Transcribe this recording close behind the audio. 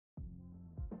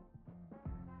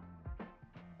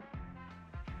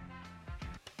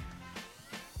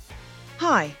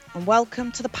Hi, and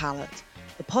welcome to The Palette,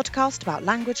 the podcast about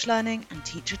language learning and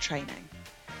teacher training.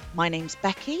 My name's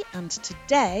Becky, and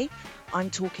today I'm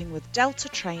talking with Delta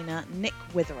trainer Nick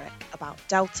Witherick about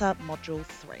Delta Module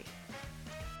 3.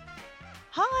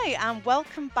 Hi, and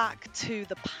welcome back to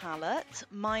The Palette.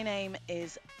 My name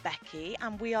is Becky,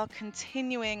 and we are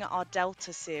continuing our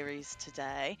Delta series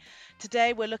today.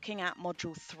 Today we're looking at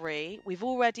Module 3. We've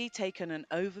already taken an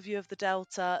overview of the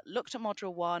Delta, looked at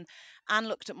Module 1, and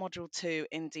looked at Module 2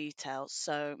 in detail,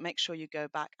 so make sure you go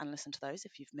back and listen to those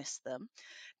if you've missed them.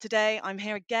 Today I'm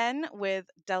here again with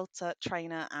Delta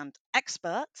trainer and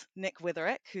expert Nick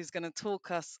Witherick, who's going to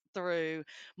talk us through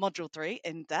Module 3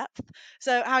 in depth.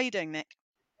 So how are you doing, Nick?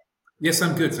 Yes,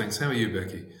 I'm good, thanks. How are you,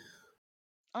 Becky?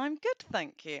 I'm good,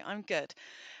 thank you. I'm good.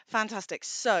 Fantastic.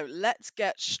 So let's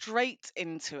get straight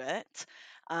into it.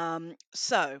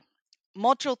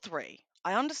 Module 3.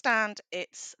 I understand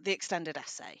it's the extended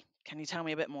essay. Can you tell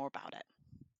me a bit more about it?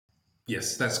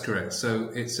 Yes, that's correct. So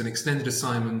it's an extended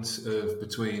assignment of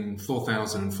between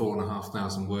 4,000 and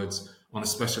 4,500 words on a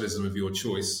specialism of your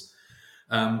choice.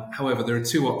 However, there are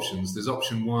two options. There's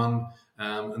option one,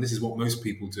 and this is what most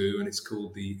people do, and it's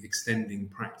called the Extending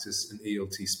Practice and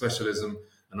ELT Specialism.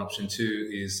 And option two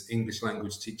is English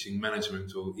Language Teaching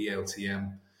Management, or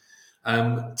ELTM.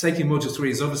 Taking Module 3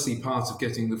 is obviously part of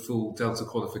getting the full Delta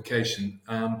qualification,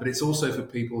 but it's also for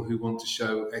people who want to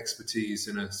show expertise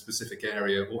in a specific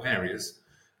area or areas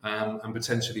and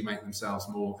potentially make themselves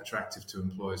more attractive to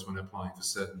employers when applying for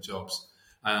certain jobs.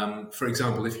 For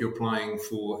example, if you're applying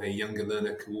for a younger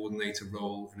learner coordinator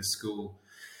role in a school,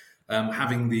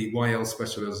 having the YL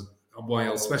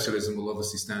specialism will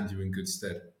obviously stand you in good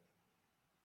stead.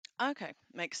 Okay,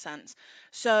 makes sense.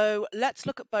 So let's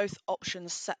look at both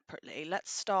options separately.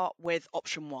 Let's start with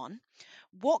option 1.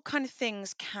 What kind of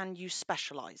things can you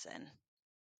specialise in?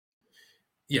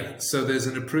 Yeah, so there's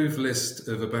an approved list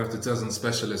of about a dozen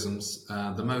specialisms.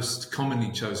 The most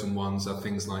commonly chosen ones are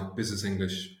things like business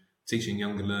English, teaching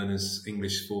younger learners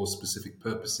English for specific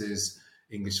purposes,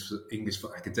 English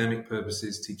for academic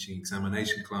purposes, teaching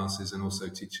examination classes, and also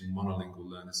teaching monolingual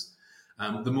learners.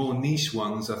 The more niche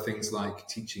ones are things like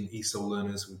teaching ESOL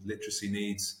learners with literacy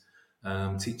needs,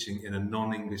 teaching in a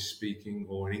non-English speaking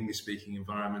or an English speaking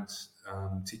environment,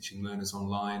 teaching learners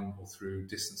online or through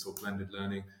distance or blended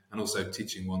learning, and also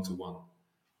teaching one-to-one.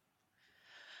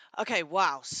 Okay,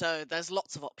 wow. So there's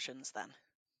lots of options then.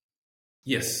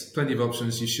 Yes, plenty of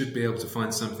options. You should be able to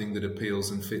find something that appeals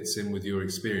and fits in with your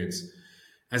experience.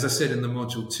 As I said in the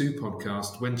Module 2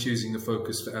 podcast, when choosing a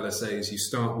focus for LSAs, you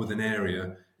start with an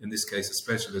area, in this case a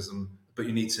specialism, but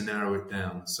you need to narrow it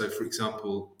down. So, for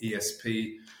example,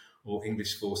 ESP or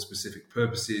English for specific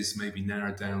purposes may be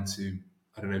narrowed down to,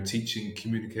 teaching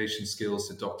communication skills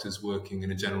to doctors working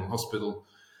in a general hospital.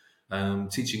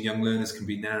 Teaching young learners can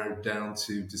be narrowed down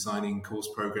to designing course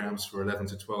programs for 11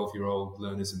 to 12-year-old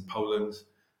learners in Poland.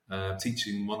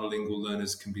 Teaching monolingual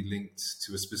learners can be linked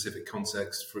to a specific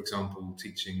context, for example,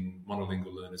 teaching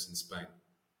monolingual learners in Spain.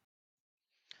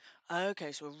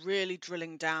 Okay, so we're really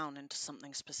drilling down into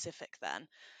something specific then.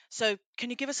 So, can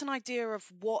you give us an idea of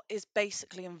what is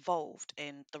basically involved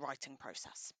in the writing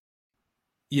process?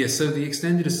 Yes, so the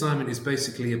extended assignment is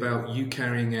basically about you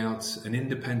carrying out an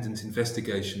independent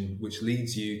investigation which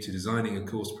leads you to designing a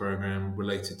course program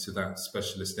related to that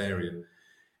specialist area.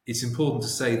 It's important to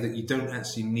say that you don't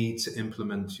actually need to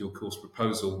implement your course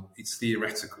proposal, it's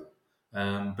theoretical,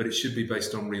 but it should be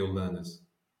based on real learners.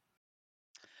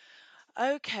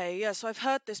 Okay, yeah, so I've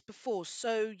heard this before.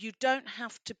 So, you don't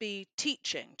have to be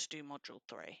teaching to do Module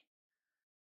 3.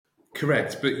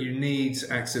 Correct, but you need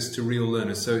access to real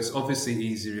learners, so it's obviously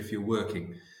easier if you're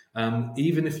working.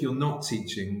 Even if you're not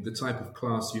teaching, the type of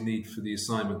class you need for the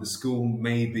assignment, the school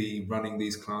may be running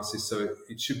these classes, so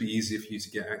it should be easier for you to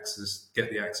get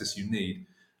the access you need.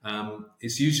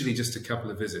 It's usually just a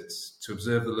couple of visits to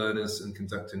observe the learners and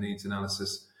conduct a needs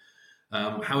analysis.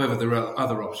 However, there are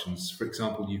other options. For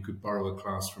example, you could borrow a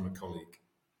class from a colleague.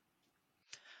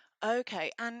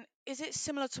 Okay, and is it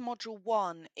similar to Module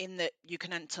 1 in that you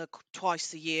can enter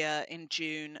twice a year in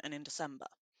June and in December?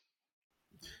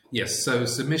 Yes, so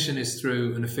submission is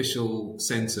through an official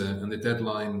centre, and the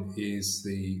deadline is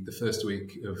the first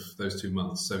week of those 2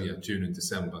 months. So, yeah, June and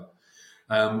December.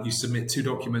 You submit two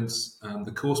documents.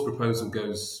 The course proposal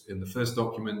goes in the first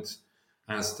document,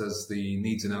 as does the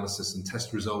needs analysis and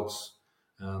test results.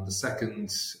 The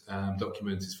second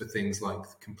document is for things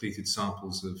like completed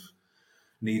samples of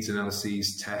needs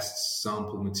analyses, tests,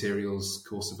 sample materials,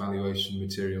 course evaluation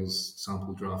materials,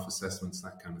 sample draft assessments,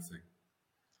 that kind of thing.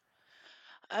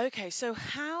 Okay, so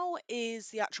how is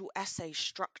the actual essay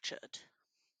structured?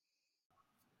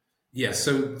 Yeah,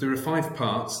 so there are five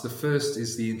parts. The first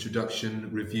is the introduction,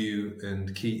 review,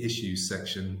 and key issues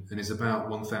section, and is about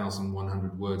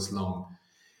 1,100 words long.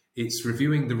 It's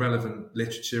reviewing the relevant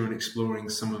literature and exploring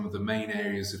some of the main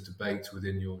areas of debate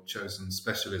within your chosen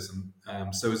specialism.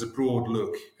 So, as a broad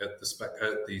look at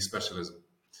at the specialism.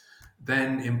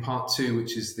 Then, in part two,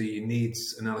 which is the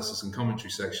needs analysis and commentary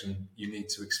section, you need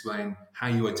to explain how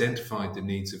you identified the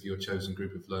needs of your chosen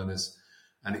group of learners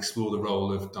and explore the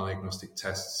role of diagnostic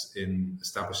tests in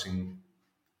establishing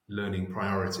learning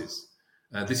priorities.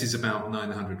 This is about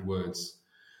 900 words.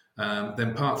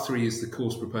 Then part three is the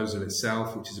course proposal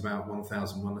itself, which is about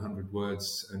 1,100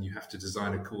 words, and you have to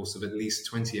design a course of at least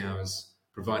 20 hours,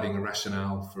 providing a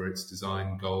rationale for its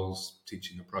design, goals,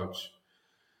 teaching approach.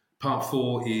 Part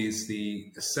four is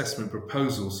the assessment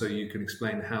proposal, so you can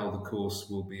explain how the course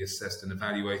will be assessed and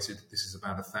evaluated. This is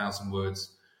about 1,000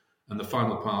 words. And the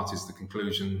final part is the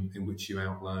conclusion, in which you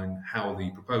outline how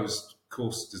the proposed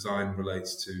course design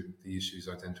relates to the issues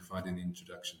identified in the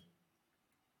introduction.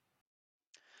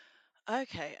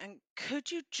 Okay, and could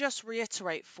you just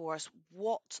reiterate for us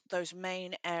what those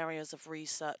main areas of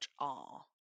research are?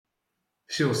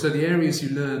 Sure. So the areas you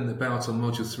learn about on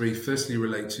Module 3 firstly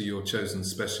relate to your chosen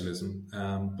specialism,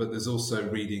 but there's also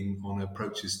reading on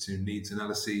approaches to needs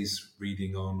analyses,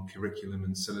 reading on curriculum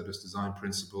and syllabus design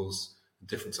principles,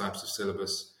 different types of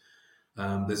syllabus.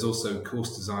 There's also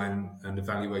course design and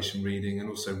evaluation reading, and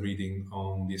also reading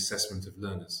on the assessment of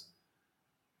learners.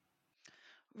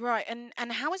 Right,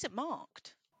 and how is it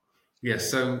marked?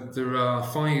 Yes, so there are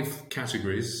five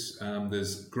categories.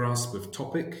 There's grasp of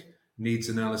topic, needs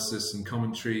analysis and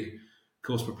commentary,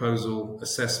 course proposal,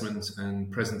 assessment,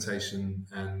 and presentation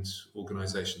and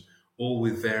organisation, all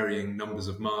with varying numbers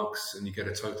of marks, and you get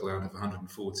a total out of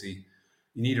 140.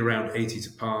 You need around 80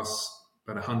 to pass,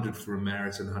 about 100 for a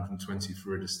merit, and 120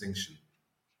 for a distinction.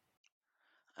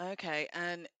 Okay,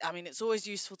 and I mean, it's always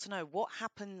useful to know what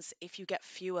happens if you get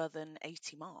fewer than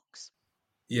 80 marks.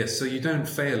 Yes, so you don't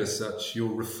fail as such,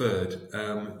 you're referred.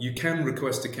 You can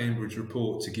request a Cambridge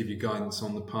report to give you guidance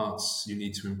on the parts you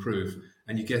need to improve,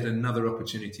 and you get another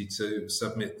opportunity to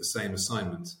submit the same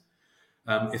assignment.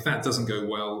 If that doesn't go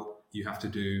well, you have to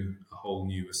do a whole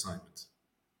new assignment.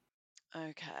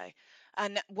 Okay,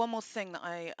 and one more thing that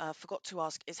I forgot to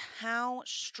ask is how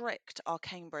strict are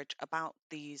Cambridge about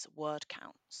these word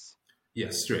counts?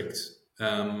 Yes, strict.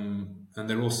 And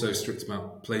they're also strict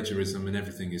about plagiarism, and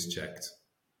everything is checked.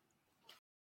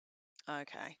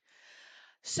 Okay.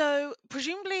 So,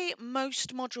 presumably,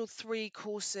 most Module 3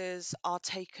 courses are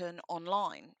taken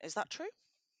online. Is that true?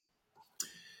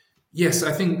 Yes,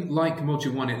 I think like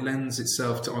Module 1, it lends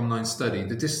itself to online study.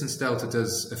 The Distance Delta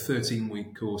does a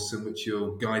 13-week course in which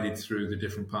you're guided through the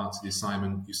different parts of the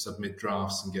assignment. You submit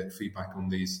drafts and get feedback on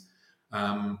these.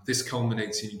 This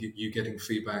culminates in you getting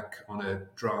feedback on a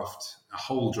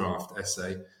whole draft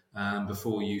essay,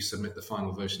 before you submit the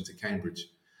final version to Cambridge.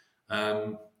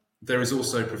 Um, there is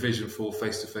also provision for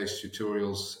face-to-face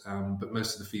tutorials, but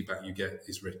most of the feedback you get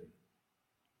is written.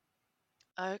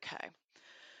 Okay.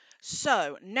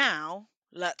 So, now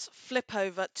let's flip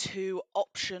over to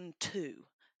option 2,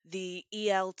 the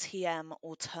ELTM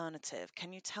alternative.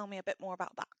 Can you tell me a bit more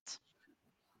about that?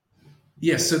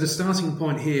 Yes, so the starting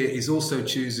point here is also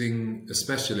choosing a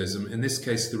specialism. In this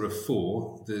case, there are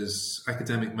four. There's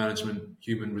academic management,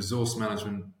 human resource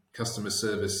management, customer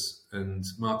service, and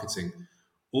marketing.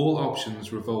 All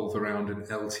options revolve around an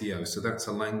LTO, so that's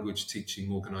a language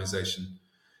teaching organization,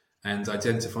 and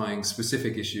identifying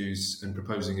specific issues and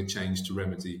proposing a change to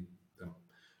remedy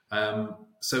them.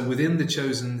 So within the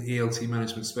chosen ELT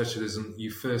management specialism, you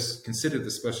first consider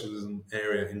the specialism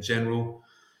area in general.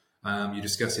 You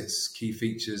discuss its key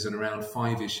features and around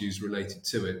five issues related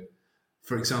to it.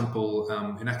 For example,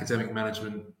 in academic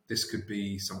management, this could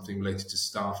be something related to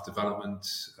staff development,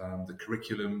 the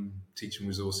curriculum, teaching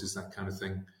resources, that kind of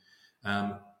thing.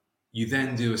 Um, you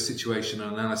then do a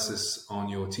situational analysis on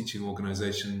your teaching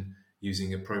organization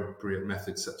using appropriate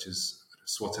methods such as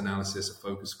SWOT analysis, a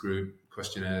focus group,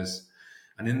 questionnaires.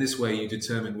 And in this way, you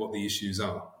determine what the issues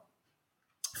are.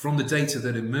 From the data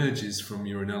that emerges from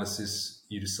your analysis,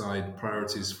 you decide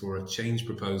priorities for a change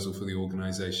proposal for the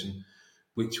organization,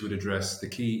 which would address the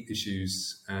key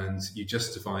issues, and you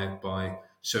justify it by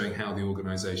showing how the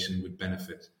organization would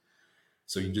benefit.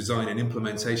 So you design an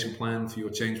implementation plan for your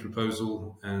change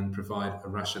proposal and provide a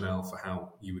rationale for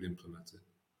how you would implement it.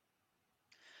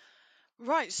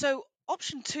 Right, so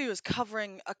option 2 is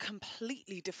covering a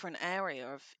completely different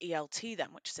area of ELT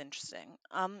then, which is interesting.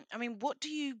 I mean, what do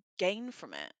you gain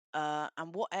from it?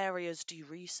 And what areas do you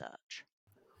research?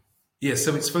 Yeah,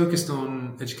 so it's focused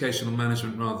on educational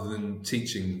management rather than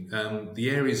teaching.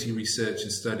 The areas you research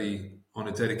and study on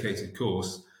a dedicated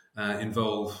course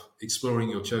involve exploring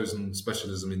your chosen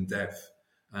specialism in depth,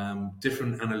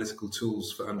 different analytical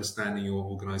tools for understanding your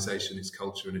organization, its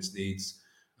culture, and its needs,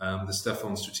 the stuff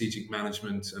on strategic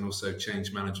management and also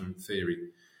change management theory.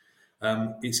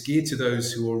 It's geared to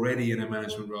those who are already in a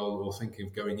management role or thinking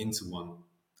of going into one.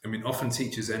 I mean, often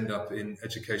teachers end up in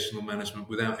educational management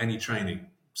without any training.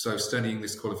 So, studying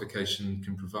this qualification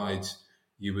can provide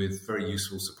you with very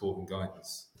useful support and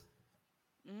guidance.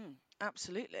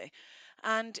 Absolutely.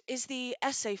 And is the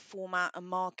essay format and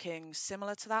marking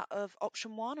similar to that of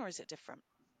option one, or is it different?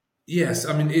 Yes,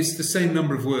 I mean, it's the same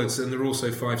number of words, and there are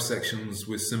also 5 sections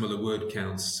with similar word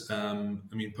counts. I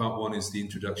mean, part one is the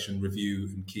introduction, review,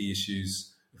 and key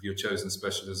issues of your chosen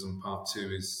specialism. Part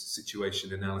two is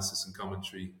situation, analysis, and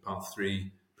commentary. Part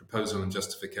three, proposal and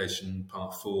justification.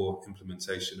 Part four,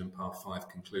 implementation. And part five,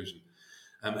 conclusion.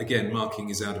 Again, marking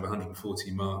is out of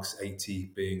 140 marks,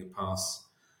 80 being a pass,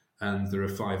 and there are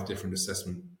 5 different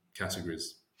assessment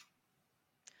categories.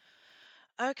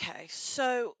 Okay,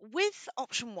 so with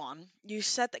option one, you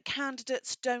said that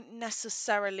candidates don't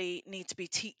necessarily need to be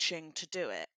teaching to do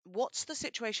it. What's the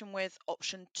situation with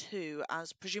option two,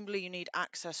 as presumably you need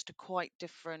access to quite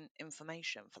different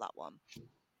information for that one?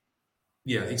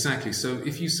 Yeah, exactly. So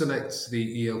if you select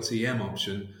the ELTM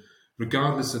option,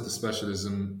 regardless of the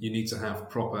specialism, you need to have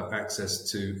proper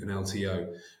access to an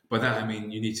LTO. By that, I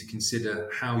mean you need to consider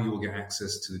how you will get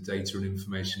access to the data and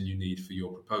information you need for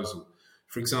your proposal.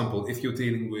 For example, if you're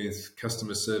dealing with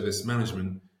customer service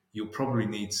management, you'll probably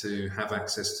need to have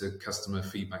access to customer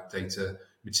feedback data,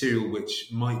 material which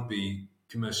might be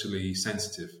commercially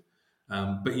sensitive.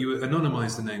 But you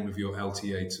anonymize the name of your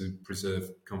LTA to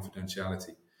preserve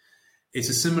confidentiality. It's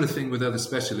a similar thing with other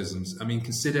specialisms. I mean,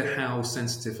 consider how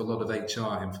sensitive a lot of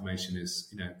HR information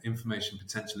is, information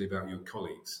potentially about your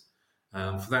colleagues.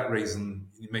 For that reason,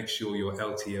 you make sure your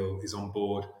LTO is on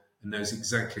board and knows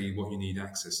exactly what you need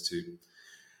access to.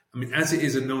 I mean, as it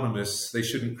is anonymous, they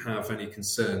shouldn't have any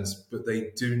concerns, but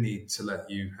they do need to let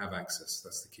you have access.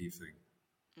 That's the key thing.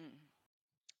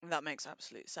 That makes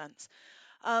absolute sense.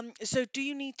 So do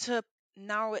you need to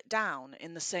narrow it down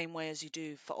in the same way as you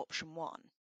do for option one?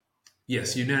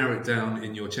 Yes, you narrow it down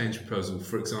in your change proposal.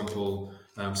 For example,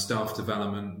 staff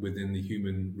development within the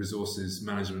human resources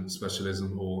management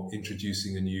specialism or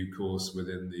introducing a new course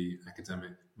within the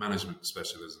academic management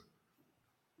specialism.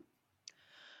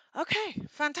 Okay,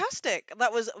 fantastic.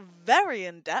 That was very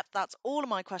in depth. That's all of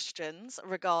my questions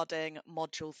regarding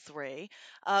module three.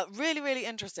 Really, really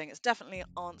interesting. It's definitely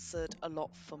answered a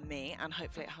lot for me, and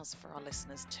hopefully it has for our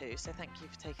listeners too. So thank you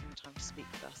for taking the time to speak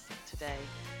with us today.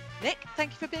 Nick,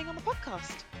 thank you for being on the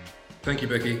podcast. Thank you,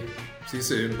 Becky. See you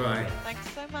soon. Bye. Thanks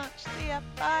so much. See ya.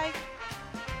 Bye.